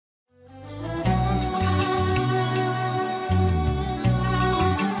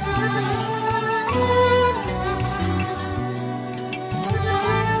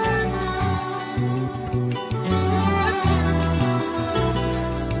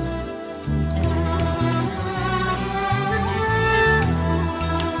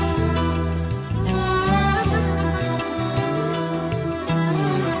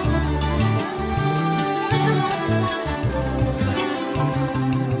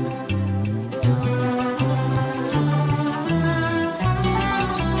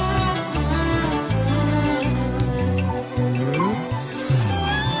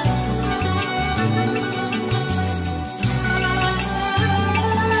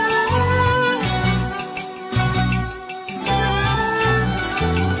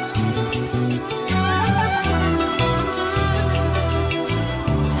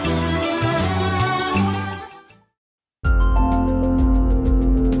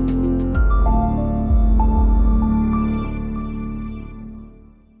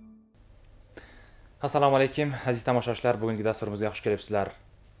Assalomu alaykum aziz tomoshabinlar, bugungi dasturimizga xush kelibsizlar.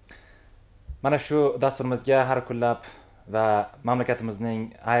 Mana shu dasturimizga har kunlab va mamlakatimizning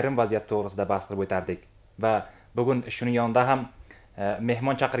ayrim vaziyat to'g'risida bahs qilib o'tardik va bugun shuning yonida ham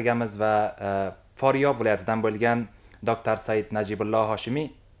mehmon chaqirganmiz va Faryob viloyatidan bo'lgan doktor Said Nageebulloh Hashimi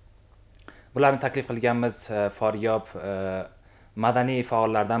bularni taklif qilganmiz. Faryob madaniy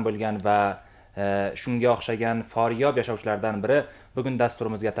faollardan bo'lgan va shunga o'xshagan Faryob yashovchilardan biri bugun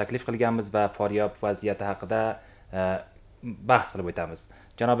dasturimizga taklif qilganmiz va Faryob vaziyati haqida bahs qilib o'tamiz.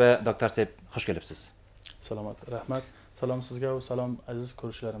 Janobi doktor Said, xush kelibsiz. Salomat, rahmat. Salom sizga va salom aziz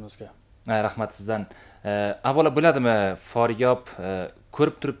ko'rishlarimizga. Rahmat sizdan. Avvalo bo'ladimi, Faryob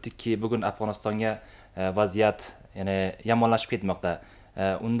ko'rib turibdiki, bugun Afg'onistonga vaziyat yomonlashib ketmoqda.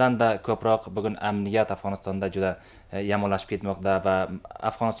 Undan-da ko'proq bugun amniyat Afg'onistonda juda yomonlashib ketmoqda va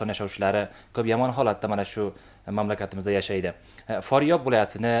Afg'oniston yashovchilari ko'p yomon holatda mana shu mamlakatimizda yashaydi. Faryob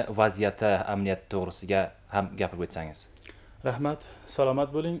viloyatini vaziyati, amniyat to'g'risiga ham gapirib o'tsangiz. Rahmat, salomat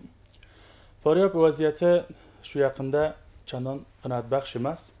bo'ling. Faryob vaziyati shu yaqinda chandon qanoatbaxsh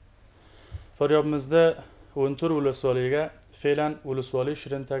emas. Faryobimizda 14 ulusvaliga fe'lan ulusvali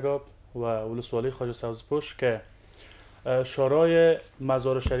Shirintagob va ulusvali Hoji Savziposh ke shoroy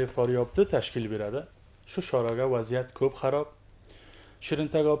mazori sharif Faryobni tashkil beradi. Shu shoraga vaziyat ko'p xarob.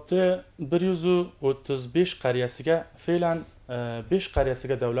 Shirintagobda 135 qaryasiga fe'lan 5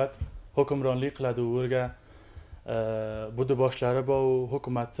 qaryasiga davlat hukmronlik qiladi. O'rga budi boshlari bor,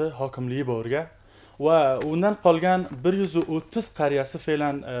 hukumatni hokimligi borga va undan qolgan 130 qaryasi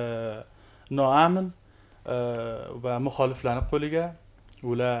fe'lan noamin va muxoliflarning qo'liga.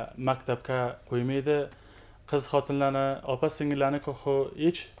 Ular maktabga qo'ymaydi. Qiz xotinlarni, opa singillarni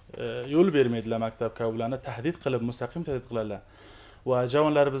hech yo'l bermaydilar maktabga. Ularni tahdid qilib, mustaqim tahdid qiladilar. Va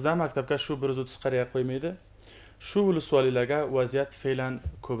javonlarimizdan maktabga shu 130 qariya qo'ymaydi. Shu ulusvalilarga vaziyat fe'lan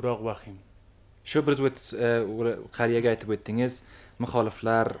ko'proq vahim. Shu 130 qariyaga aytib o'tdingiz,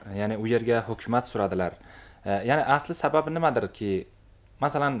 muxoliflar, ya'ni u yerga hukumat suradilar. Ya'ni asli sababi nimadirki,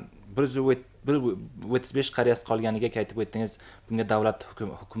 masalan 135 qariyasi qolganiga aytib o'tdingiz, bunga davlat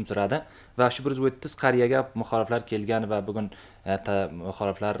hukm suradi va shu 130 qariyaga muxoliflar kelgan va bugun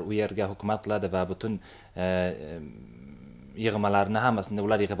muxoliflar u yerga hukumat qiladi va butun yig'malarni hammasini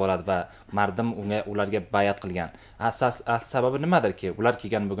ular yig'ib oladi va mardim ularga bay'at qilgan. Asli sababi nimadirki, ular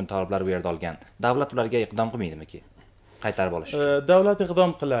kelgan bugun talablar u yerda olgan. Davlat ularga iqdom qilmaydimi-ki? Qaytarib olish uchun. Davlat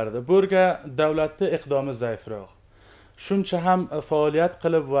iqdom qilardi. Bu yerga davlatning iqdomi zaifroq. Shuncha ham faoliyat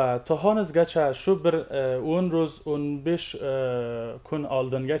qilib va to hanuzgacha shu bir 10 ro'z 15 kun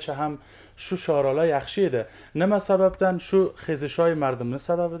oldingacha ham shu shoralar yaxshi edi. Nima sababdan? Shu xizishoy mardumning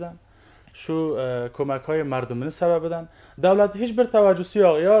sababidan, shu ko'makhoy mardumning sababidan davlat hech bir tavajjusi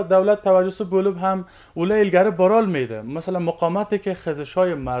yo'q. Yo davlat tavajjusi bo'lib ham ular ilgari bora olmaydi. Masalan, muqomatdagi xizishoy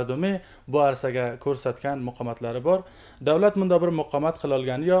mardumi bu arsaga ko'rsatgan muqomatlari bor. Davlat bunda bir muqomat qila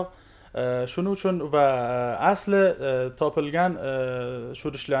olgani yo'q. Shuning uchun va asli topilgan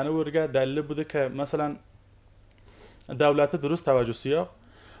shurishlarni o'rga dalili budiki, masalan, davlatning durust tavajjusi yo'q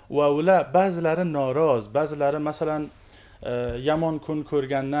va ular ba'zilari noroz, ba'zilari masalan yomon kun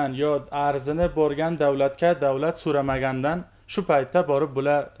ko'rgandan yo arzini borgan davlatga davlat so'ramagandan shu paytda borib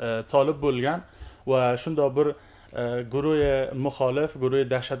bular tolib bo'lgan va shunday bir guruhi muxolif, guruhi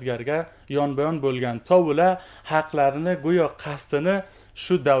dahshatgarga yonma-yon bo'lgan. To ular haqlarini go'yo qasdini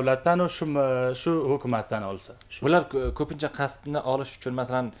shu davlatdan va shu hukumatdan olsa. Ular ko'pincha qasdni olish uchun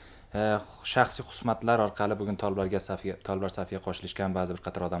masalan shaxsiy xusmatlar orqali bugun toliblar safiga qo'shilishgan ba'zi bir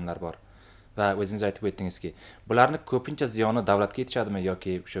qator odamlar bor. Va o'zingiz aytib o'tdingizki, bularni ko'pincha ziyoni davlatga yetishadimi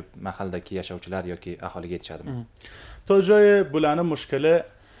yoki o'sha mahaldagi yashovchilar yoki aholiga yetishadimi? To joyi bularning mushkili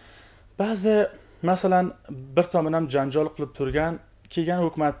ba'zi masalan bir tomondan janjal qilib turgan, kelgan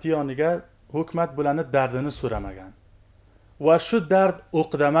hukumatning yoniga hukumat bularni dardini so'ramagan. Va shu dard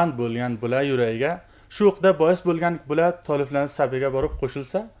o'qdamand bo'lgan bular yuragiga, shu o'qda bois bo'lgan bular toliblarning safiga borib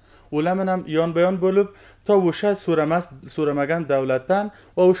qo'shilsa, ular ham yon-bayon bo'lib, to o'sha so'ramagan davlatdan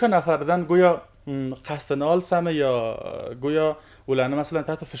va o'sha nafardan go'yo qasdini olsami yo go'yo ularni masalan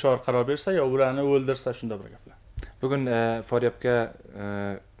tahta fishor qaror bersa yo ularni o'ldirsa, shunday bir gaplar. Bugun Faryobga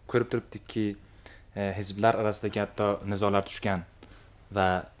ko'rib turibdikki, hizblar orasidagi hatto nizolar tushgan va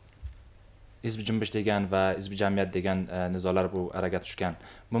hizbi jumbish degan va hizbi jamiyat degan nizolar bu araga tushgan.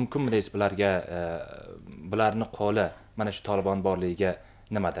 Mumkinmi deysiz bularga bularni qo'li mana shu Tolibon borligiga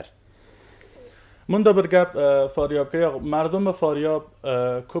nimadir? Bunda bir gap Faryobga yo'q. Mardumi Faryob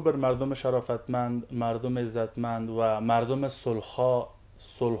ko'p bir mardumi sharofatmand, mardumi izzatmand va mardumi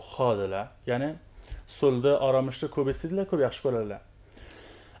sulhodilar. Ya'ni sulhni oromishni ko'p istaydilar, ko'p yaxshi ko'radilar.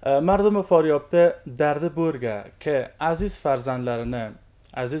 Mardumi Faryobda dardi bo'lga ki aziz farzandlarini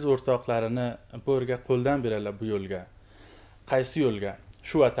aziz o'rtoqlarini bu yerga qo'ldan beradilar bu yo'lga. Qaysi yo'lga?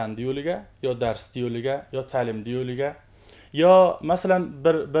 Shu vatanning yo'liga, yo darsning yo'liga, yo ta'limning yo'liga, yo masalan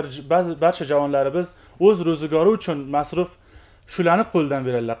barcha javonlarimiz o'z ro'zg'ori uchun masruf shularni qo'ldan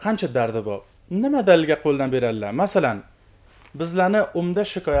beradilar. Qancha dardi bor. Nima dalilga qo'ldan beradilar? Masalan, bizlarni umda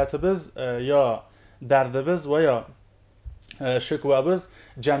shikoyatimiz yo dardimiz va yo shikovamiz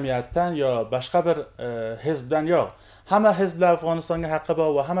jamiyatdan yo boshqa bir hizbdan yo'q. Hamma hizblar Afg'onistonga haqqi bor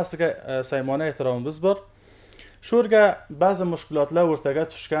va hammasiga saymona ehtiromimiz bor. Shu yerga ba'zi mushkulotlar o'rtaga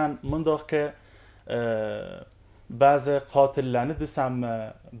tushgan, mundoqki ba'zi qotillarni desammi,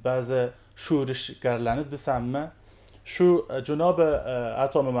 ba'zi sho'rishgarlarni desammi, shu janobi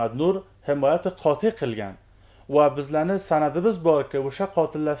Ato Mamadnur himoyati qot'iy qilgan va bizlarni sanadimiz borki, o'sha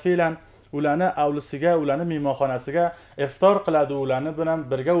qotillar fe'lan ularni avlisiga, ularni mehmonxonasiga iftor qiladi, ularni bilan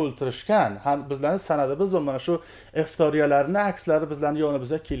birga o'ltirishgan. Bizlarni sanadimiz va mana shu iftoriyalarning akslari bizlarning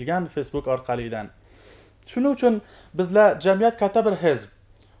yonimizga kelgan Facebook orqalidan. Shuning uchun bizlar jamiyat katta bir hizb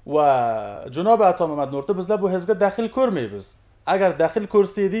va janobi Ato Mamadnurni bizlar bu hizbga daxil ko'rmaymiz. Agar daxil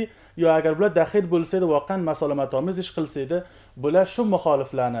ko'rsaydi yo agar bular daxil bo'lsaydi, voqean masolamatomiz ish qilsaydi, bular shu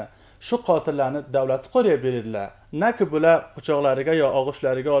muxoliflarni, shu qotillarni davlat qo'riya beradilar. Naki bular quchoqlariga yo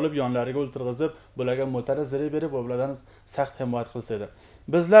og'ishlariga olib, yonlariga o'ltirg'izib, bularga mo'tara ziri berib, ulardan saqt himoyat qilsaydi.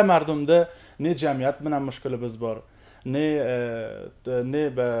 Bizlar mardumda ne jamiyat bilan mushkulimiz bor, ne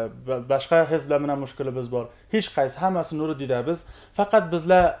boshqa hizblar bilan mushkulimiz bor. Hech qaysi hammasi nuri dida biz. Faqat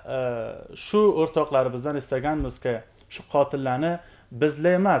bizlar shu o'rtoqlarimizdan istaganmizki, shu qotillarni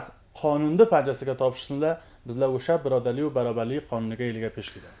bizlar emas, qonunni panjasiga topshirsinlar. Bizlar o'sha birodarlik va barobarlik qonuniga eliga pesh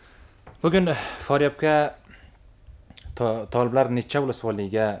kelamiz. Bugun Faryobga toliblar necha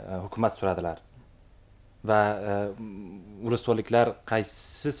ulusvolligiga hukumat suradilar va ulusvolliklar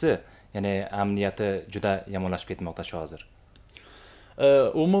qaysisi, ya'ni amniyati juda yomonlashib ketmoqda shu hozir.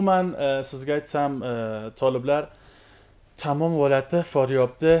 Umuman sizga aytsam, toliblar tamom viloyatni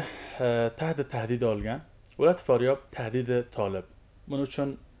Faryobni tahdid olgan. Viloyat Faryob tahdidi tolib. Buning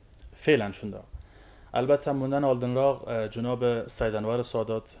uchun fe'lan shundoq. Albatta bundan oldinroq janobi Saydanvar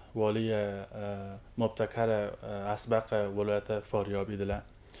Sadat vali mubtakar asbaq viloyati Faryob edilar.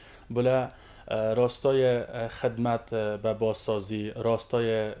 Bular rostoy xizmat va bossozi, rostoy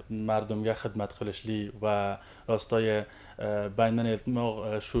mardumga xizmat qilishli va rostoy baynan eltmoq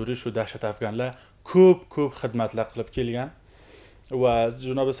sho'rish va dahshat afg'onlar ko'p xizmatlar qilib kelgan. Va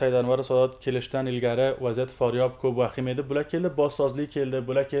janobi Saydanvar Sadat kelishdan ilgari vaziyat Faryob ko'p vahim edi. Bular keldi, bossozlik keldi,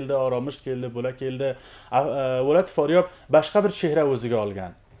 bular keldi, oromish keldi, bular keldi. Viloyat Faryob boshqa bir chehra o'ziga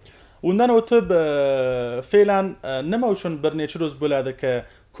olgan. Undan o'tib fe'lan nima uchun bir necha ro'z bo'ladiki,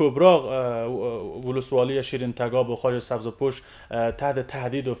 ko'proq ulusvoli Shirin Tagob va Xo'ja Sabzoposh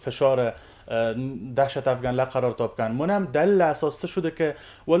tahdid va fishori dahshat afg'onlar qaror topgan. Buni ham dalil asosida shudiki,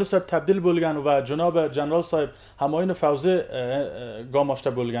 vali sohib tabdil bo'lgan va janobi general sohib Hamoyin Favzi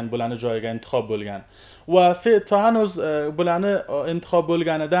Gomoshda bo'lgan, bularni joyiga intihob bo'lgan. Va to hanuz bularni intihob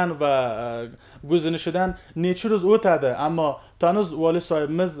bo'lganidan va bo'zinishidan necha ro'z o'tadi, ammo to hanuz vali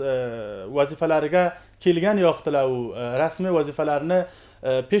sohibimiz vazifalariga kelgan yo'qdilar, u rasmiy vazifalarni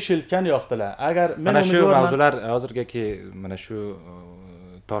pesh etgan yo'qdilar. Agar men mana shu mavzular hozirgaki mana shu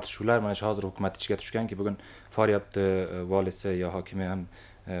tortishuvlar mana shu hozir hukumat ichiga tushganki, bugun Faryobni valisi yo hokimi ham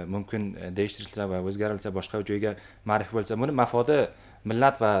mumkin değiştirilsa va o'zgarilsa, boshqa joyga ma'rif bo'lsa, buni mafodi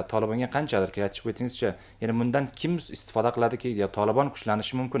millat va Tolibonga qanchadir aytib o'tingizcha, ya'ni bundan kim istifoda qiladiki, yo Tolibon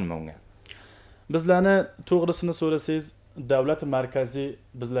kuchlanishi mumkinmi unga? Bizlarni to'g'risini so'rasangiz, davlat markaziy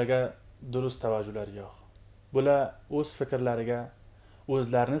bizlarga durust tavajjuhlar yo'q. Bular o'z fikrlariga,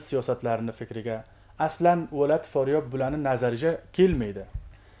 o'zlarining siyosatlarini fikriga aslan viloyat Faryob bularni nazariga kelmaydi.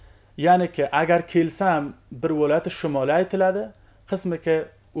 Ya'niki agar kelsam bir viloyat shimoliy aytiladi, qismiki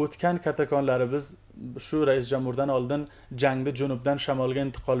o'tgan katakonlarimiz shu rais jamhurdan oldin jangda junubdan shamolga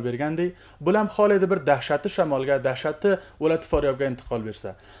intiqol bergandek, bular ham xolaydi bir dahshatli shamolga, dahshatli viloyat Faryobga intiqol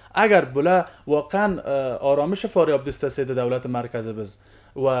bersa. Agar bular voqan oromish Faryob istasaydi davlat markazi biz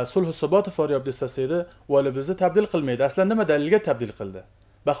va sulh sabot Faryob istasaydi, vali bizni tabdil qilmaydi. Aslan nima dalilga tabdil qildi?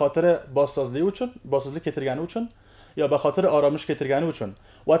 Baxotiri bossozlik uchun, bossozlik keltirgani uchun yo baxotiri oromish keltirgani uchun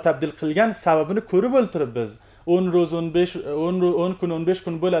va tabdil qilgan sababini ko'rib o'ltirib biz 10 kun 15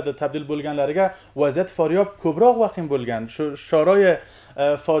 kun bo'ladi tabdil bo'lganlariga vaziyat Faryob ko'proq vahim bo'lgan. Shu shoroy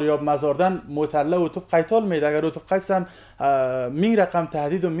Faryob mazordan mo'tarla o'tib qayta olmaydi. Agar o'tib qaytsam 1000 raqam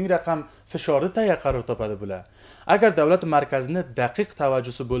tahdid va 1000 raqam fishorni tayyor qaror topadi bular. Agar davlat markazining daqiq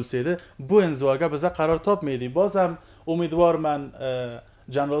tavajjusi bo'lsaydi, bu inzivoga biza qaror topmaydi. Bozam umidvorman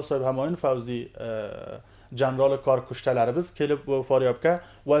general sohib Hamoyin Favzi general kor kuchtalarimiz kelib Faryobga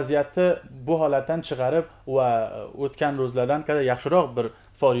vaziyatni bu holatdan chiqarib va o'tgan ro'zlardan yaxshiroq bir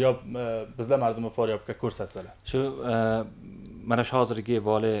faryob bizlar mardumni faryobga ko'rsatsalar. Shu mana shu hozirgi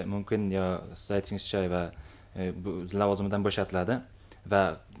vali mumkin yo siz aytingizcha va lavozimidan bo'shatiladi va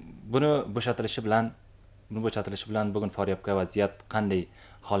buni bo'shatilishi bilan bugun faryobga vaziyat qanday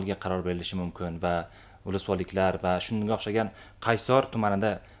holga qaror berilishi mumkin va ulusvoliklar va shunga o'xshagan Qaysor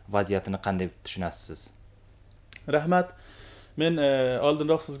tumanida vaziyatini qanday tushunasiz siz? Rahmat. Men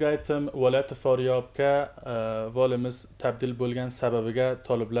oldinroq sizga aytdim, viloyat Faryobga volimiz tabdil bo'lgan sababiga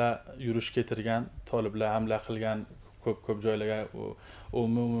toliblar yurish ketirgan, toliblar hamla qilgan ko'p joylarga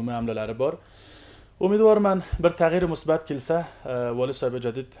umumiy hamlalari bor. Umidvorman bir tag'yir musbat kelsa, vali so'ba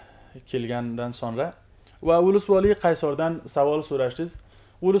jadid kelgandan sonra va ulusvali Qaysordan savol so'rashingiz.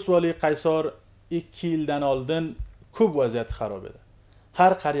 Ulusvali Qaysor 2 yildan oldin ko'p vaziyat xarob edi.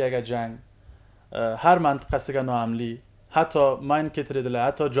 Har qariyaga jang, har mintaqasiga noamli, hatto mayn ketirdilar,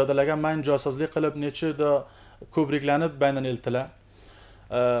 hatto jodalarga mayn josozlik qilib nechida ko'priklanib baynan eltilar.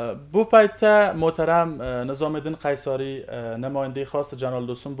 Bu paytda muhtaram Nizomiddin Qaysoriy namoyandayi xos janol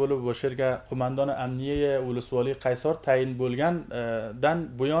do'stim bo'lib o'sha yerga qo'mondoni amniya ulusvali Qaysor tayin bo'lgandan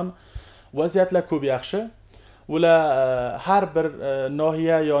buyon vaziyatlar ko'p yaxshi. Ular har bir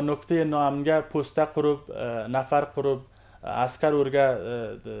nohiya yo nuqtai noamga posta qurib, nafar qurib, askar o'rga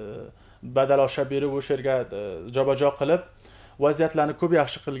badalosha berib o'sha yerga jobajo qilib vaziyatlarni ko'p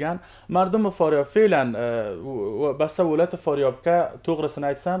yaxshi qilgan. Mardum Faryob fe'lan basta viloyat Faryobga to'g'risini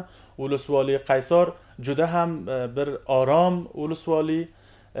aytsam, ulusvali Qaysor juda ham bir orom ulusvali,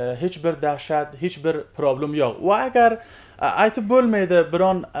 hech bir dahshat, hech bir problem yo'q. Va agar aytib bo'lmaydi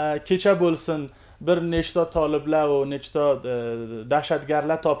biron kecha bo'lsin bir nechta toliblar va nechta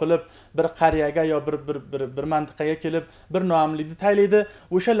dahshatgarlar topilib bir qariyaga yo bir mintaqaga kelib bir noamlikni taylaydi.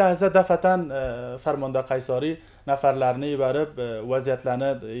 O'sha lahza dafatan farmonda Qaysoriy nafarlarni yuborib vaziyatlarni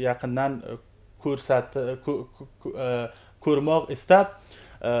yaqindan ko'rmoq istab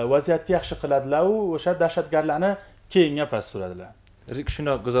vaziyatni yaxshi qiladilar u o'sha dahshatgarlarni keyinga pas suradilar.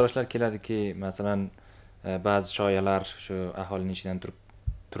 Shunday guzarishlar keladiki, masalan, ba'zi shoyalar shu aholining ichidan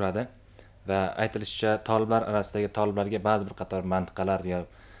turadi va aytilishicha toliblar orasidagi toliblarga ba'zi bir qator mintaqalar yo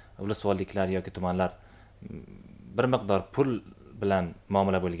ulusvoliklar yoki tumanlar bir miqdor pul bilan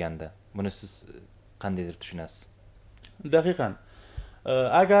muomala bo'lganda, buni siz qanday deb tushunasiz? Daqiqan.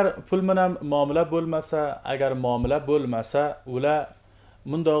 Agar pul bilan muomala bo'lmasa, ular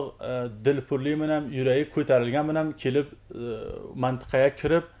mundoq dilpurli bilan yuragi ko'tarilgan bilan kelib mintaqaga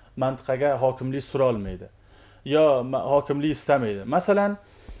kirib, mintaqaga hokimlik sura olmaydi. Yo hokimlik istamaydi. Masalan,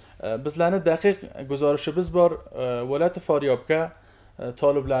 bizlarni daqiq guzarishimiz bor. Viloyat Faryobga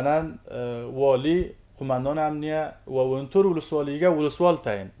toliblardan vali, qo'mondon amniya va 14 ulusvaliga ulusvol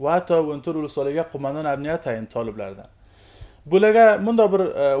tayin va hatto 14 ulusvaliga qo'mondon amniya tayin toliblardan. Bularga bunday bir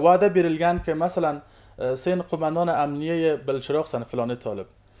va'da berilganki, masalan, sen qo'mondon amniya bilchiroqsan filoni tolib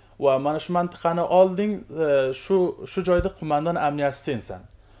va mana shu mintaqani olding, shu joyda qo'mondon amniyasi sensan.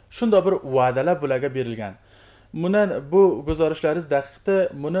 Shunday bir va'dalar bularga berilgan. Bu guzarishlaringiz daqiqda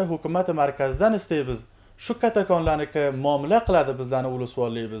buni hukumat markazidan istaymiz. Shu katakonlarniki muomala qiladi bizlarni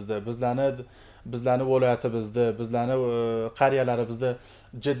ulusvolligimizda, bizlarni viloyatimizda, bizlarni qariyalarimizda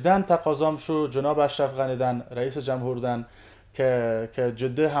jiddan taqozom shu janob Ashraf G'anidan, rais jamhurdan ke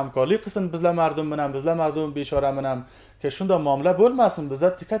jiddiy hamkorlik qilsin bizlar mardum bechora bilan ke shunday muomala bo'lmasin.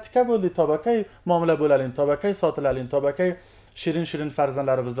 Bizlar tika bo'ldik, tobakay muomala bo'laling, tobakay sotilaling, tobakay shirin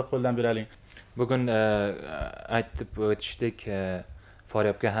farzandlarimizni qo'ldan beraling. Bugun aytib o'tishdek,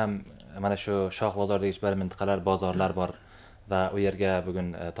 Faryobga ham mana shu shoh bozordagi bir mintaqalar, bozorlar bor va u yerga bugun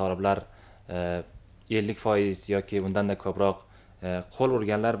toliblar 50% yoki undan da ko'proq qo'l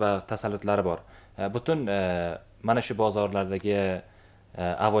urganlar va tasallutlari bor. Butun mana shu bozorlardagi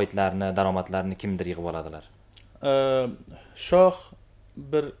avoidlarni, daromadlarni kimdir yig'ib oladilar? Shoh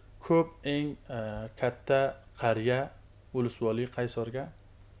bir ko'p eng katta qariya ulusvali Qaysorga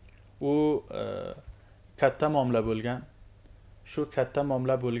u katta muomala bo'lgan. Shu katta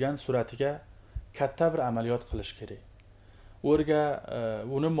muomala bo'lgan suratiga katta bir amaliyot qilish kerak. O'rga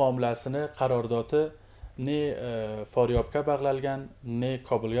uni muomalasini qarordoti ne Faryobga bog'lalgan, ne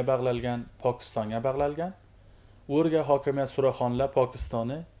Kobulga bog'lalgan, Pokistonga bog'lalgan. O'rga hokimiyat Suraxonlar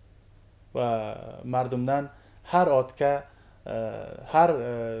Pokistoni va mardumdan har otga har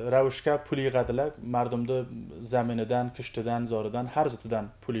ravishga pul yig'adilar. Mardumni zaminidan, kishtidan, zoridan, har zotidan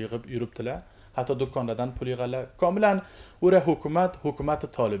pul yig'ib yuribdilar. Hatto do'konlardan pul yig'adilar. Komilan o'ra hukumati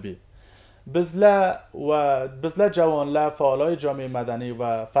tolibi. Bizlar javonlar, faollar jami madaniy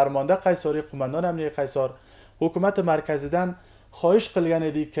va farmonda Qaysoriy qo'mondon amniy Qaysor hukumati markazidan xohish qilgan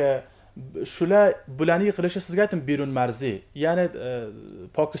ediki, shular bularni qilishi sizga aytdim berun marzi. Ya'ni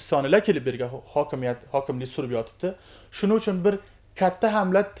Pokistonliklar kelib bergan hokimlik surib yotibdi. Shuning uchun bir katta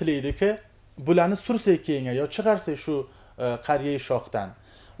hamlat tilaydiki bularni sursak keyinga yo chiqarsak shu qariya shoxdan.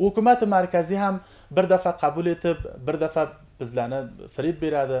 Hukumat markaziy ham bir dafa qabul etib, bir dafa bizlarni firib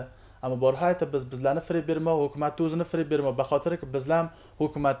beradi. Ammo borha aytib bizlarni firib bermoq, hukumatni o'zini firib bermoq, baxotirki bizlar ham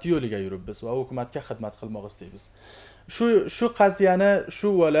hukumatning yo'liga yuribmiz va hukumatga xizmat qilmoq istaymiz. Shu qaziyani, shu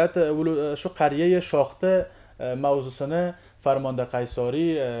viloyat, shu qariya shoxda mavzusini farmonda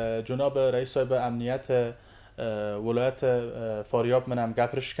qaysoriy janob rais sohibi amniyat viloyat Faryob bilan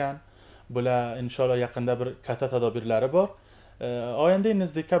gapirishgan. Bular inshaalloh yaqinda bir katta tadbirlari bor. Oyanda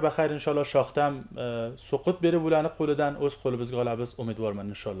nezdikka baxayr inshaalloh shoxdan suqut berib ularni qo'lidan o'z qo'limizga olamiz, umidvorman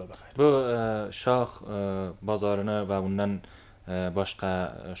inshaalloh baxayr. Bu shox bozorini va undan boshqa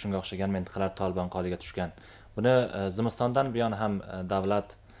shunga o'xshagan mintaqalar Tolibon qo'liga tushgan. Buni Zimistondan buyon ham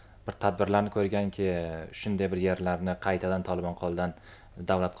davlat bir tadbirlarni ko'rganki, shunday bir yerlarni qaytadan Tolibon qo'lidan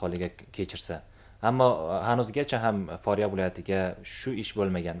davlat qo'liga kechirsa. Ammo hanuzgacha ham Faryob viloyatiga shu ish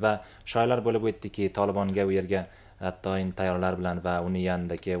bo'lmagan va shoylar bo'lib o'tdiki, Tolibonga u yerga hatto tayyorlar bilan va uning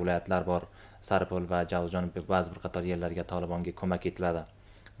yanidagi viloyatlar bor, Saripol va Javzon ba'zi bir qator yerlarga Tolibonga ko'mak etiladi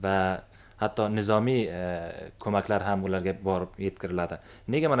va hatto nizomiy ko'maklar ham ularga borib yetkiriladi.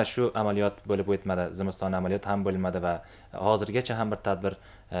 Nega mana shu amaliyot bo'lib o'tmadi? Zimiston amaliyoti ham bo'lmadi va hozirgacha ham bir tadbir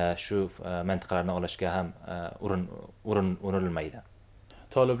shu mintaqalarni olishga ham urinilmaydi.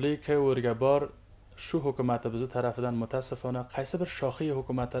 Toliblik o'rga bor shu hukumatimiz tarafidan mutassifona qaysi bir shoxiy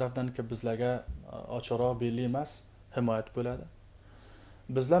hukumat tarafidan ki bizlarga ochiqroq belli emas himoyat bo'ladi.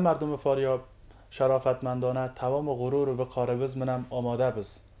 Bizlar mardumi Faryob sharofatmandona tavom va g'urur va qorimiz bilan omodabiz.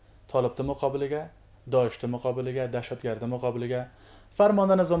 Tolibning muqobiliga, Doishning muqobiliga, dahshatgarning muqobiliga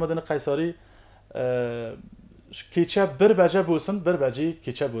farmonda Nizomiddin Qaysoriy kecha bir baja bo'lsin, bir baji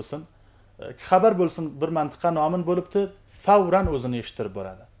kecha bo'lsin, xabar bo'lsin, bir mantiqa nomin bo'libdi, favran o'zini eshittirib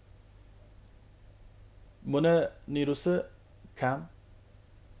boradi. Buni nirusi kam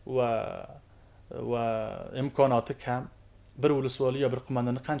va imkoniyati kam. Bir ulusvoli yo bir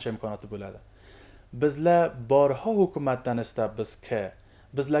qo'mondonning qancha imkoniyati bo'ladi? Bizlar borha hukumatdan istabizki,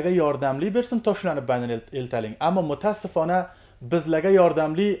 bizlarga yordamli bersin, toshlanib baynini eltaling. Ammo mutassifona bizlarga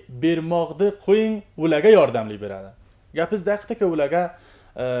yordamli bermoqni qo'ying, ularga yordamli beradi. Gapingiz daqiqatga ularga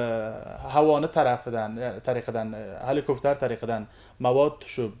havoni tariqidan, helikopter tariqidan mavod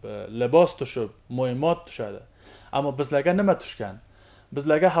tushib, libos tushib, mo'ymot tushadi. Ammo bizlarga nima tushgan?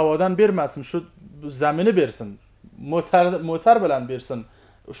 Bizlarga havodan bermasin, shu zaminni bersin, motor bilan bersin.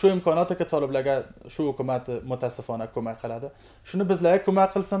 Shu imkoniyatga Toliblarga shu hukumat mutassifona ko'mak qiladi. Shuni bizlarga ko'mak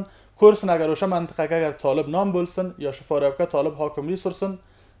qilsin, ko'rsin agar o'sha mintaqaga agar Tolib nom bo'lsin, yoki Faryobga Tolib hokimlik sursin,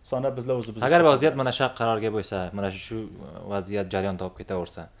 sonra bizlar o'zimiz. Agar vaziyat mana shu qarorga bo'lsa, mana shu vaziyat jarayon topib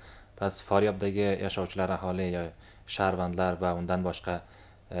ketaversa, past Faryobdagi yashovchilar, aholi yo shaharvandlar va undan boshqa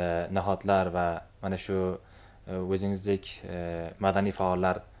nihodlar va mana shu o'zingizdek madaniy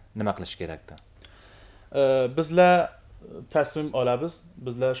faollar nima qilish kerakdi? Bizlar tasmim olamiz.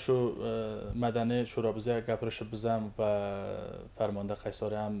 Bizlar shu madaniy shurobizga gapirishib biz ham va farmonda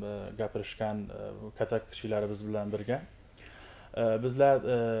Qaysoriy ham gapirishgan katta kishilarimiz bilan birga. Bizlar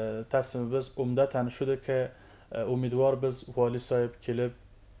tasmimimiz umdatan shudaki umidvor biz vali sohib kelib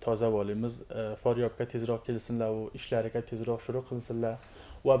toza volimiz Faryobga tezroq kelsinlar va ishlariga tezroq shuru qilsinlar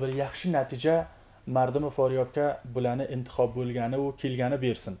va bir yaxshi natija mardum Faryobga bularni intihob bo'lgani va kelgani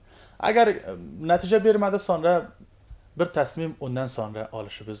bersin. Agar natija bermadi sonra bir tasmim undan sonra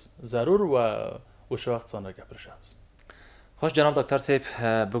olishimiz zarur va o'sha vaqt sonra gapirishamiz. Xo'sh, janob doktor Seyf,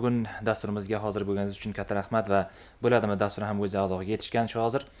 bugun dasturimizga hozir bo'lganingiz uchun katta rahmat va bo'ladimi dastur ham o'z avlog'iga yetishgan shu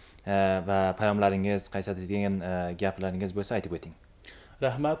hozir va payomlaringiz, qaysatadigan gaplaringiz bo'lsa aytib o'ting.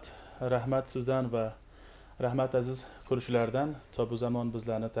 Rahmat sizdan va rahmat aziz ko'ruvchilardan. To bu zamon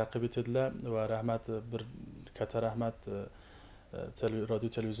bizlarni ta'qib etdilar va rahmat bir katta rahmat radio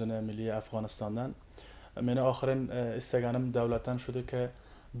televiziya milli Afg'onistondan. Meni oxirin istaganim davlatdan shudiki,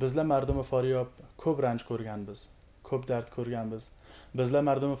 bizlar mardumi Faryob ko'p ranj ko'rganmiz, ko'p dard ko'rganmiz. Bizlar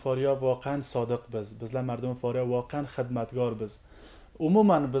mardumi Faryob voqean sodiqmiz. Bizlar mardumi Faryob voqean xizmatgormiz.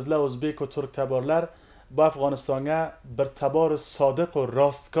 Umuman bizlar o'zbek va turk taborlar bu Afg'onistonga bir tabor sodiq va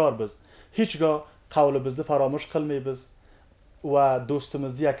rostkormiz. Hech go qavlimizni faromush qilmaymiz va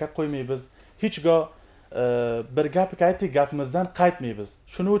do'stimizni yakka qo'ymaymiz. Hech go bir gapga aytdik, gapimizdan qaytmaymiz.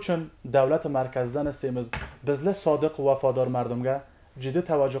 Shuning uchun davlat markazidan istaymiz, bizlar sodiq va vafodor mardumga jiddiy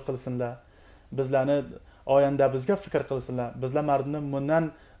tavajjuh qilsinlar. Bizlarni oyanda bizga fikr qilsinlar. Bizlar mardumni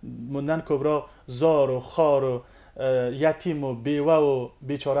bundan ko'proq zor va xor va yatim va beva va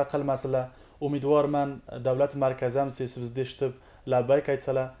bechora qilmasinlar. Umidvorman davlat markazi ham sizni eshitib labbayk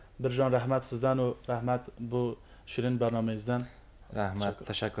aytsalar. Birjon rahmat sizdan va rahmat bu shirin barnomangizdan. Rahmat,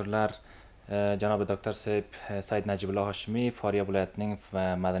 tashakkurlar. janobi doktor Said Nageebulloh Hashimi, Foriya viloyatining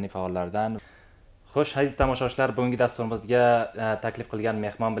madaniy faollaridan. Xo'sh, aziz tomoshabinlar, bugungi dasturimizga taklif qilgan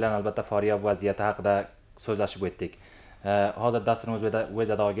mehmon bilan albatta Foriya vaziyati haqida so'zlashib o'tdik. Hozir dasturimiz o'z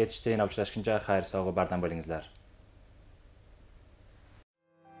adog'iga yetishdi. Yana uchrashguncha xayr, sog' va bardam bo'lingizlar.